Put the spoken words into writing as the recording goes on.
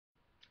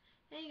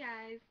Hey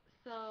guys,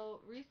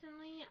 so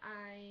recently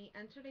I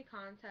entered a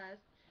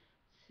contest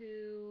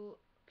to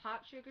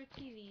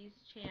PopSugarTV's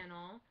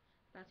channel.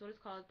 That's what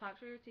it's called,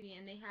 PopSugarTV,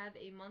 and they have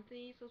a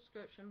monthly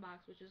subscription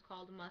box which is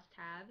called Must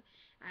Have.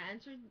 I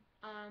entered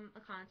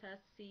a contest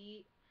to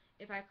see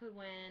if I could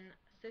win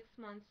 6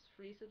 months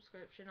free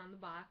subscription on the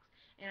box,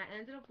 and I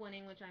ended up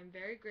winning, which I'm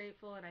very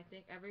grateful, and I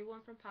thank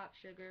everyone from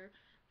PopSugar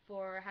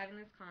for having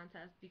this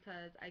contest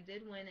because I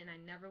did win and I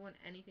never won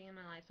anything in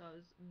my life, so I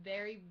was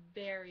very,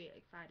 very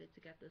excited to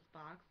get this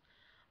box.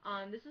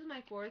 This is my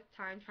fourth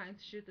time trying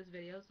to shoot this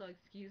video, so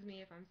excuse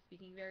me if I'm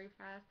speaking very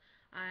fast.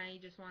 I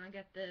just want to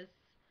get this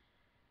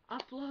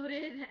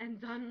uploaded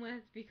and done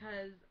with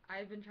because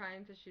I've been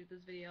trying to shoot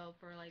this video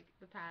for like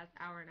the past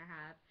hour and a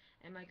half,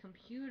 and my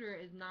computer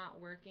is not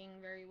working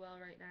very well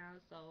right now,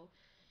 so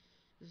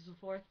this is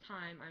the fourth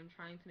time I'm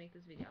trying to make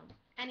this video.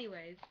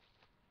 Anyways,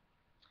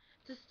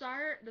 to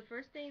start, the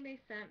first thing they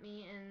sent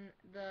me in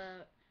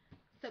the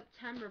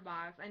September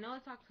box, I know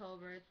it's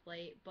October, it's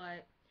late,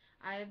 but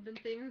I've been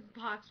saving this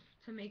box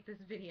to make this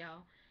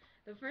video.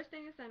 The first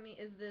thing they sent me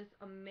is this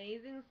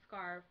amazing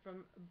scarf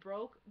from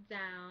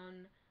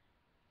Brokedown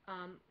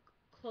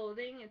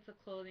clothing. It's a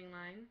clothing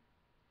line,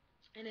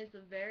 and it's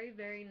a very,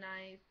 very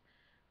nice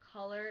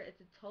color.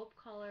 It's a taupe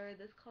color.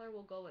 This color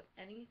will go with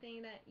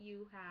anything that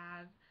you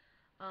have.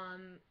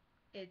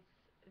 It's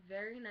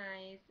very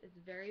nice. It's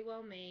very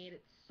well made.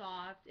 It's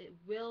soft. It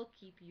will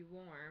keep you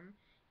warm.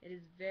 It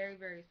is very,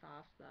 very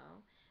soft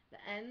though. The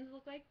ends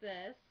look like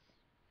this,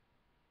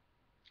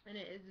 and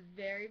it is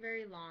very,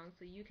 very long,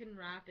 so you can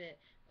wrap it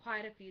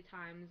quite a few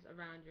times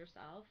around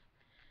yourself.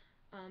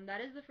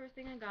 That is the first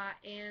thing I got,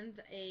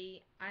 and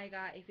I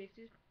got a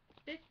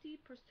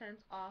 50%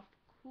 off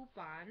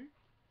coupon.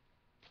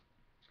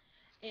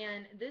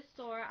 And this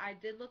store, I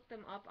did look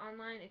them up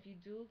online. If you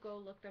do go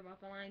look them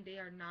up online, they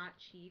are not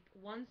cheap.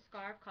 One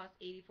scarf costs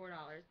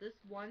 $84. This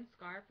one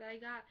scarf that I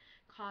got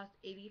cost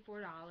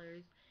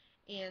 $84.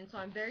 And so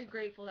I'm very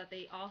grateful that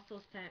they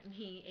also sent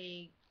me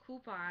a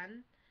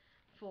coupon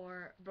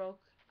for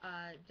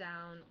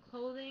Brokedown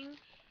clothing.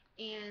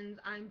 And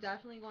I'm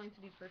definitely going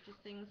to be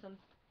purchasing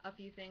a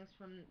few things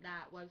from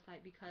that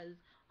website because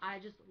I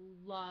just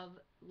love,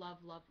 love,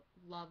 love,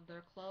 love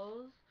their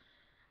clothes.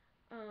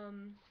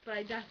 But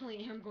I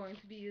definitely am going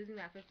to be using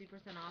that 50%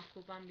 off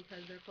coupon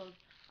because their clothes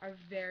are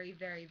very,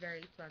 very, very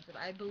expensive.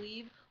 I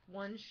believe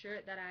one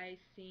shirt that I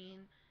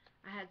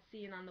had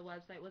seen on the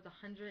website was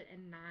 $109.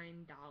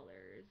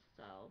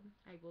 So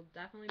I will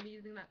definitely be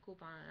using that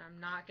coupon, and I'm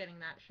not getting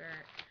that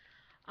shirt.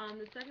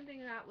 The second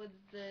thing I got was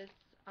this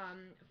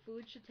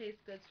Food Should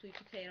Taste Good sweet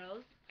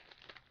potatoes.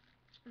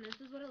 And this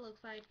is what it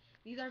looks like.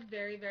 These are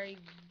very, very,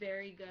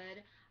 very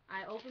good.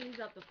 I opened these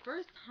up the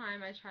first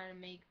time I tried to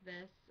make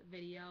this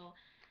video,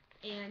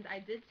 and I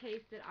did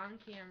taste it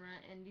on camera,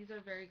 and these are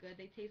very good.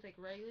 They taste like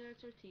regular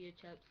tortilla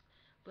chips,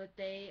 but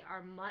they are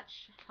much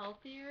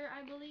healthier,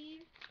 I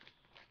believe.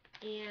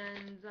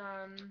 And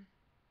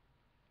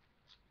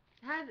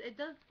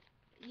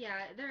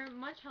yeah, they're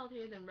much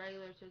healthier than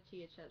regular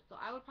tortilla chips, so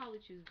I would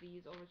probably choose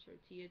these over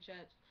tortilla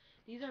chips.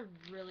 These are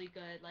really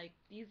good. Like,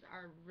 these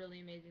are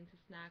really amazing to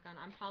snack on.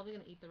 I'm probably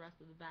going to eat the rest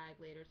of the bag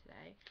later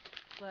today.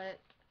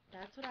 But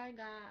that's what I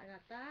got. I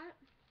got that.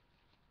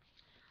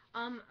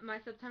 My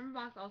September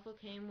box also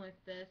came with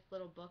this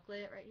little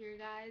booklet right here,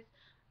 guys.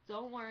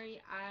 Don't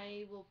worry,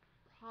 I will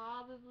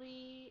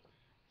probably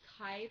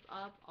type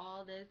up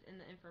all this in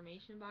the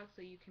information box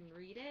so you can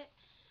read it.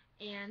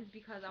 And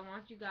because I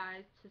want you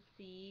guys to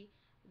see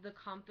the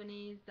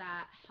companies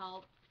that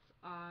helped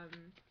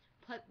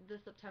put the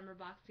September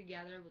box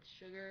together with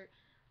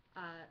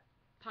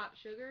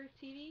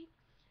PopSugarTV.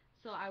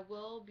 So I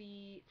will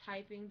be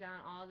typing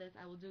down all this.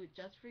 I will do it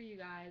just for you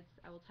guys.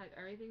 I will type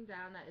everything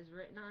down that is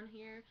written on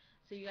here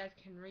so you guys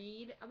can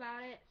read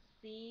about it,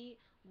 see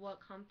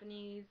what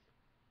companies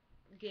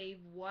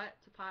gave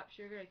what to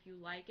PopSugar. If you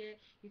like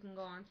it, you can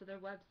go onto their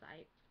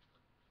website.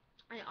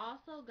 I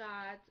also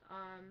got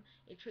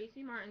a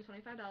Tracie Martyn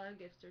 $25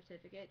 gift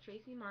certificate.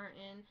 Tracie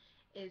Martyn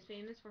is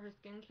famous for her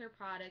skincare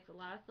products. A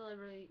lot of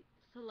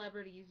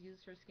celebrities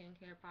use her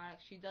skincare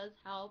products. She does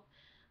help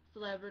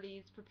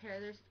celebrities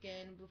prepare their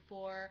skin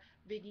before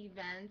big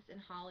events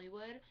in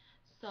Hollywood.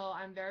 So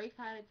I'm very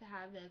excited to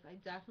have this. I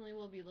definitely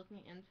will be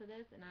looking into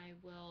this, and I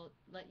will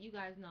let you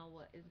guys know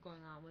what is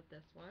going on with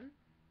this one.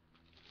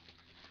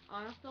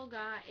 I also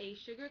got a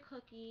sugar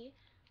cookie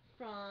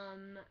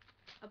from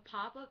a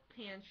pop-up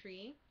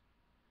pantry.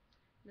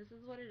 This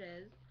is what it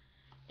is.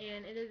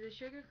 And it is a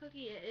sugar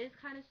cookie. It is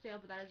kind of stale,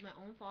 but that is my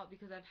own fault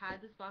because I've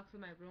had this box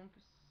in my room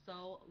for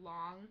so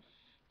long,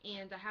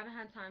 and I haven't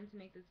had time to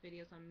make this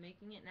video, so I'm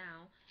making it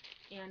now.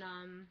 And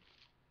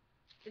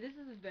this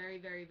is a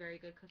very, very, very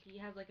good cookie.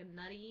 It has like a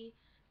nutty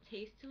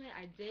taste to it.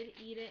 I did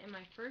eat it in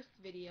my first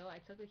video. I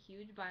took a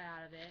huge bite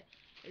out of it.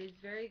 It is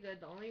very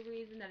good. The only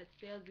reason that it's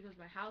stale is because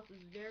my house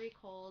is very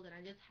cold, and I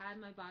just had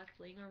my box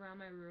laying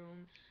around my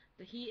room.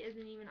 The heat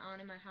isn't even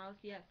on in my house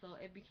yet, so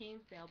it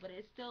became stale, but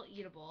it's still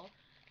eatable.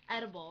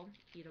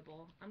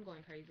 Eatable. I'm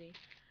going crazy.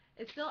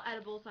 It's still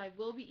edible, so I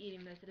will be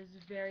eating this. It is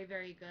very,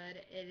 very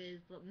good. It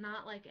is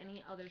not like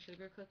any other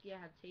sugar cookie I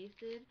have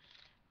tasted.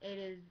 It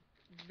is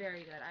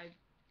very good. I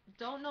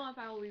don't know if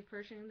I will be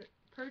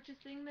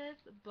purchasing this,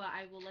 but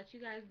I will let you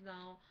guys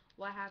know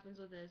what happens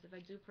with this if I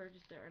do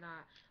purchase it or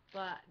not.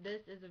 But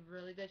this is a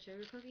really good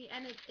sugar cookie,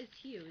 and it's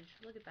huge.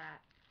 Look at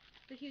that.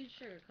 It's a huge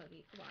sugar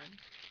cookie. Come on.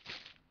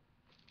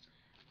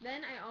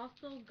 Then I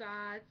also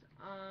got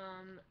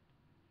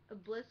a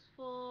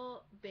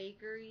Blissful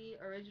Bakery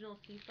original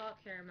sea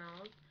salt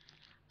caramels.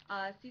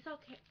 Sea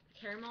salt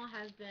caramel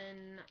has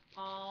been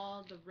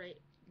all the rage,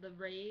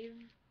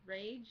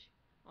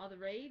 all the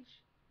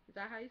rage. Is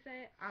that how you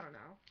say it? I don't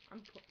know.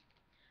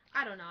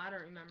 I don't know. I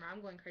don't remember.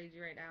 I'm going crazy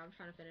right now. I'm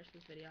trying to finish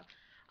this video.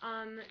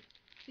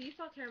 Sea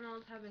salt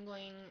caramels have been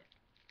going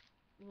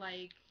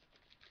like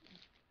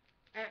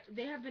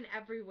they have been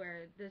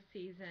everywhere this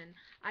season.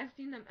 I've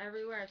seen them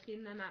everywhere. I've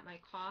seen them at my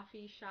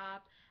coffee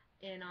shop,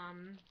 in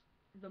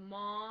the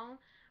mall.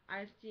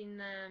 I've seen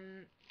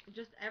them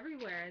just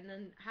everywhere. And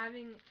then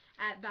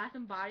at Bath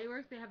and Body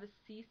Works, they have a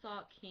sea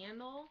salt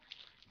candle.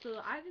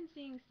 So I've been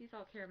seeing sea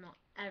salt caramel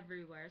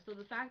everywhere. So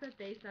the fact that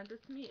they sent this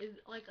to me is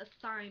like a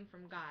sign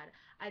from God.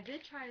 I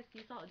did try a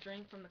sea salt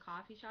drink from the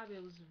coffee shop.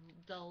 It was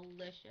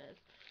delicious.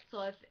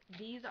 So if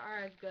these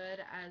are as good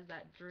as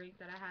that drink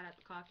that I had at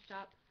the coffee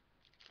shop,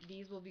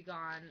 these will be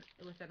gone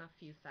within a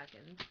few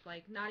seconds.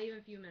 Like, not even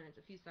a few minutes,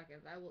 a few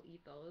seconds. I will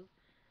eat those.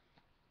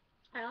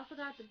 I also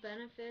got the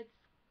benefits.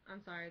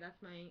 I'm sorry,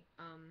 that's my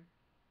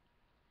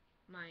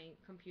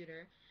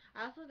computer.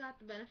 I also got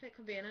the Benefit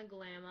Cabana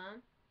Glama.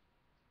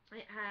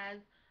 It has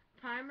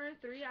primer,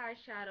 3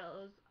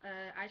 eyeshadows,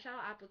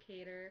 eyeshadow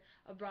applicator,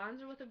 a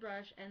bronzer with a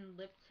brush, and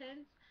lip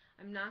tints.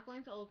 I'm not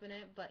going to open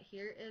it, but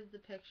here is the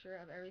picture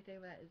of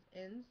everything that is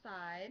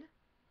inside.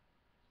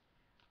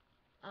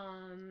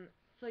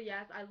 So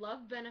yes, I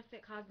love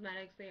Benefit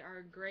Cosmetics. They are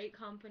a great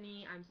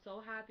company. I'm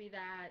so happy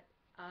that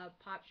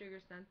PopSugar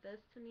sent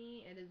this to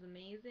me. It is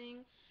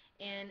amazing.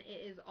 And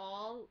it is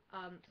all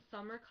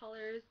summer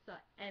colors,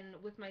 and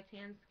with my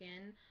tan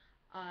skin,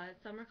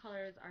 summer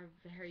colors are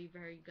very,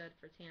 very good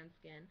for tan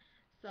skin.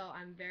 So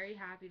I'm very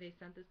happy they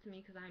sent this to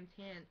me because I'm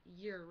tan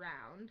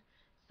year-round.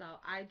 So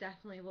I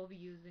definitely will be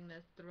using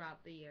this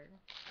throughout the year.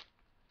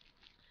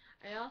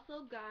 I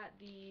also got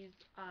these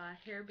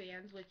hair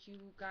bands, which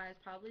you guys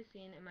probably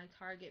seen in my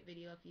Target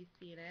video if you've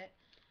seen it.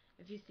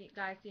 If you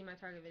guys see my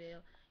Target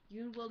video,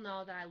 you will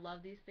know that I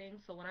love these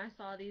things. So when I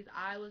saw these,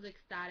 I was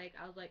ecstatic.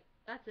 I was like,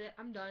 that's it,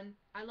 I'm done.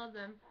 I love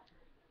them.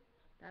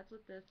 That's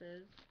what this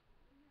is.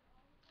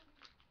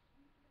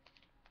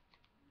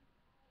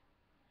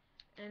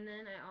 And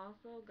then I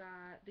also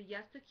got the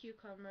Yes to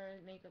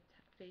Cucumber makeup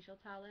facial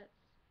towelettes.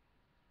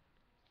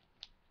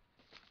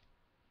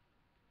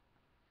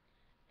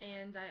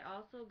 And I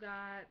also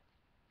got,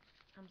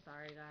 I'm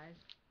sorry guys,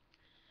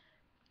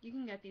 you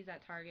can get these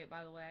at Target,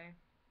 by the way.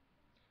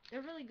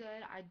 They're really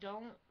good. I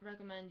don't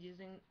use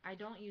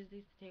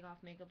these to take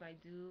off makeup. I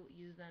do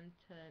use them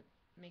to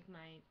make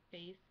my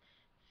face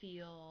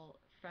feel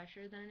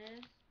fresher than it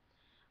is.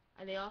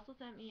 They also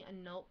sent me a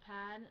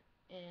notepad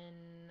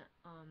in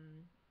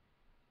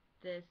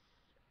this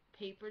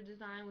paper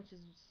design, which is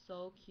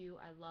so cute.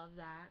 I love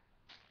that.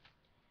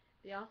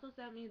 They also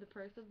sent me The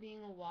Perks of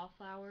Being a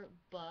Wallflower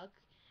book,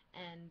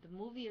 and the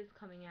movie is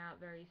coming out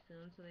very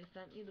soon, so they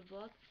sent me the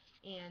book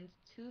and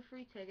two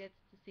free tickets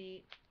to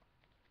see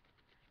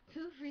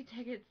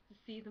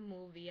the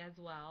movie as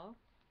well.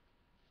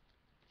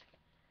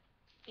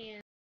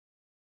 And